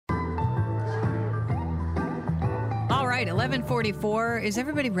right, 11:44. Is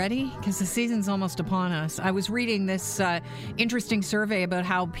everybody ready? Because the season's almost upon us. I was reading this interesting survey about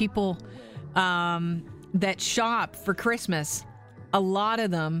how people that shop for Christmas, a lot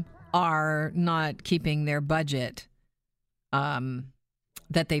of them are not keeping their budget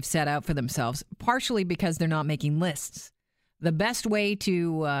that they've set out for themselves, partially because they're not making lists. The best way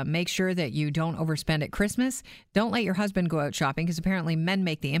to make sure that you don't overspend at Christmas, don't let your husband go out shopping, because apparently men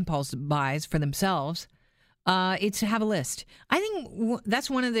make the impulse buys for themselves. It's to have a list. I think that's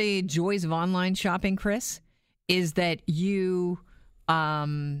one of the joys of online shopping, Chris, is that you're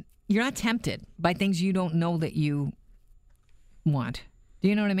not tempted by things you don't know that you want. Do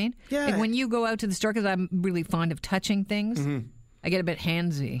you know what I mean? Yeah. Like when you go out to the store, because I'm really fond of touching things, I get a bit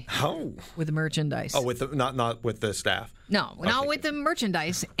handsy with the merchandise. Oh, with the, not with the staff. No, not with the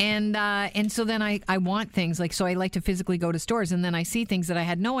merchandise. And so then I want things, like, so I like to physically go to stores, and then I see things that I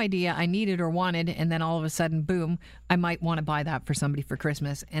had no idea I needed or wanted, and then all of a sudden, boom, I might want to buy that for somebody for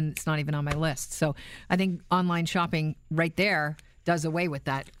Christmas, and it's not even on my list. So I think online shopping right there does away with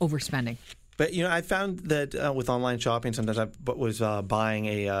that overspending. But, I found that with online shopping, sometimes I was buying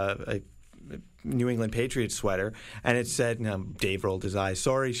a New England Patriots sweater, and it said, Dave rolled his eyes,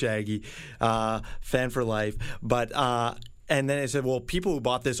 sorry, Shaggy, fan for life. But, and then it said, well, people who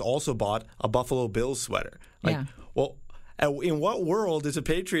bought this also bought a Buffalo Bills sweater. Like, Yeah. Well, in what world is a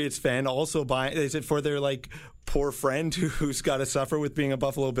Patriots fan also buying? Is it for their, poor friend who's got to suffer with being a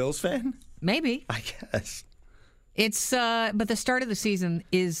Buffalo Bills fan? Maybe. I guess. It's but the start of the season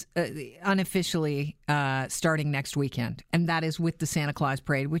is unofficially starting next weekend, and that is with the Santa Claus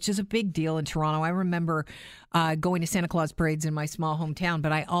Parade, which is a big deal in Toronto. I remember going to Santa Claus parades in my small hometown,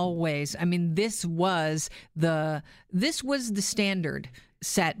 but this was the standard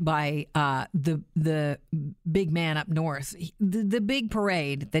set by the big man up north. The big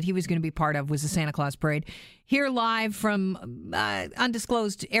parade that he was going to be part of was the Santa Claus Parade. Here live from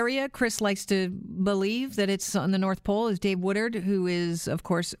undisclosed area, Chris likes to believe that it's on the North Pole, is Dave Woodard, who is, of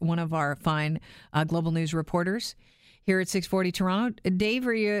course, one of our fine Global News reporters here at 640 Toronto. Dave,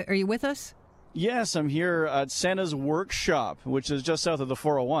 are you with us? Yes, I'm here at Santa's Workshop, which is just south of the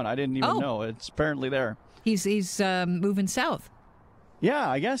 401. I didn't even know. It's apparently there. He's moving south. Yeah,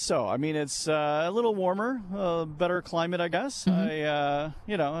 I guess so. I mean, it's a little warmer, better climate, I guess.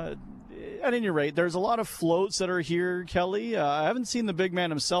 Mm-hmm. At any rate, there's a lot of floats that are here, Kelly. I haven't seen the big man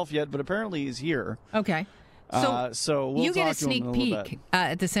himself yet, but apparently he's here. Okay. So we'll you get talk a to him in sneak a little peek bit.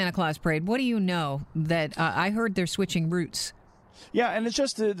 at the Santa Claus Parade. What do you know that I heard they're switching routes? Yeah, and it's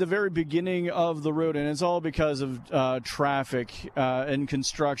just the very beginning of the route, and it's all because of traffic and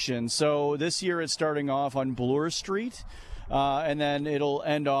construction. So this year it's starting off on Bloor Street. And then it'll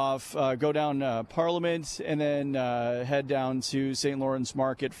end off, go down Parliament, and then head down to St. Lawrence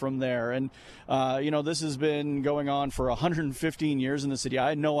Market from there. And, this has been going on for 115 years in the city. I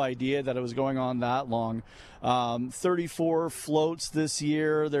had no idea that it was going on that long. 34 floats this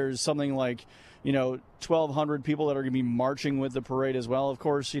year. There's something like, 1,200 people that are going to be marching with the parade as well. Of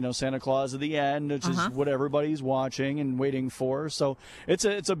course, Santa Claus at the end, which is what everybody's watching and waiting for. So it's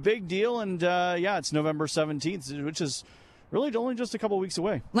a big deal. And, it's November 17th, which is really only just a couple of weeks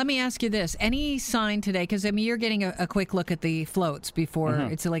away. Let me ask you this. Any sign today, because you're getting a quick look at the floats before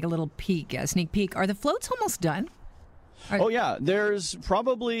it's like a little peek, a sneak peek. Are the floats almost done? Yeah. There's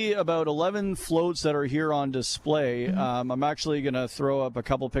probably about 11 floats that are here on display. I'm actually going to throw up a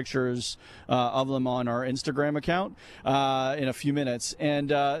couple pictures of them on our Instagram account in a few minutes. And,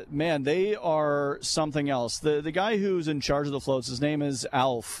 man, they are something else. The guy who's in charge of the floats, his name is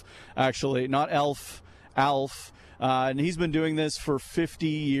Alf, actually. Not Elf, Alf. And he's been doing this for 50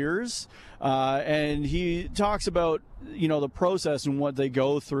 years. And he talks about, the process and what they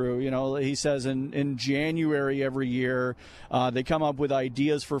go through. He says in January every year, they come up with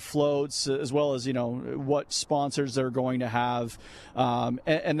ideas for floats as well as, what sponsors they're going to have.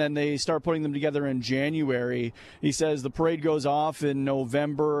 And then they start putting them together in January. He says the parade goes off in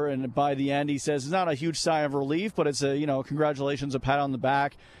November. And by the end, he says it's not a huge sigh of relief, but it's congratulations, a pat on the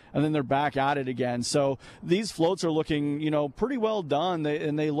back. And then they're back at it again. So these floats are looking, pretty well done,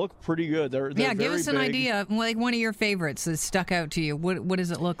 and they look pretty good. They're give very us an big. idea, like one of your favorites that stuck out to you. What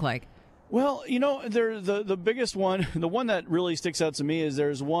does it look like? Well, the biggest one, the one that really sticks out to me is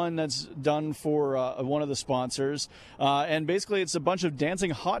there's one that's done for one of the sponsors, and basically it's a bunch of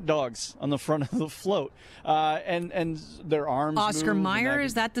dancing hot dogs on the front of the float, and their arms. Oscar move Mayer,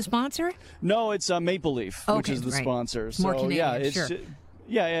 is that the sponsor? No, it's Maple Leaf, which is the sponsor. More Canadian, sure.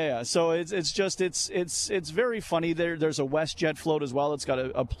 Yeah. So it's very funny. There's a WestJet float as well. It's got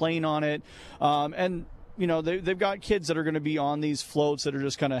a plane on it, and they've got kids that are going to be on these floats that are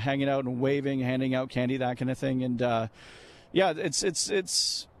just kind of hanging out and waving, handing out candy, that kind of thing. And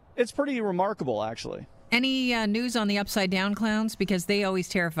it's pretty remarkable, actually. Any news on the upside down clowns? Because they always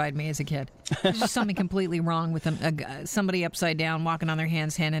terrified me as a kid. There's just something completely wrong with somebody upside down walking on their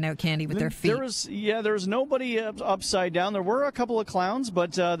hands, handing out candy with their feet. There was nobody upside down. There were a couple of clowns,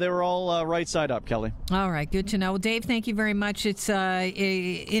 but they were all right side up, Kelly. All right, good to know. Well, Dave, thank you very much. It's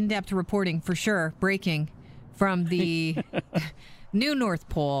in-depth reporting for sure. Breaking from the new North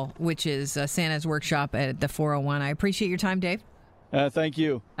Pole, which is Santa's workshop at the 401. I appreciate your time, Dave. Thank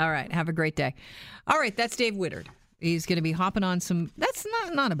you. All right. Have a great day. All right. That's Dave Wittard. He's going to be hopping on some. That's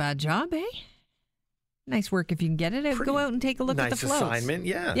not a bad job, eh? Nice work if you can get it. Go out and take a look at the floats. Nice assignment,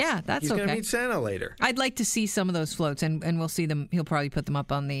 yeah. Yeah, that's He's okay. He's going to meet Santa later. I'd like to see some of those floats, and we'll see them. He'll probably put them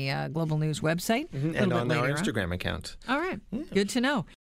up on the Global News website. And on our Instagram account. All right. Good to know.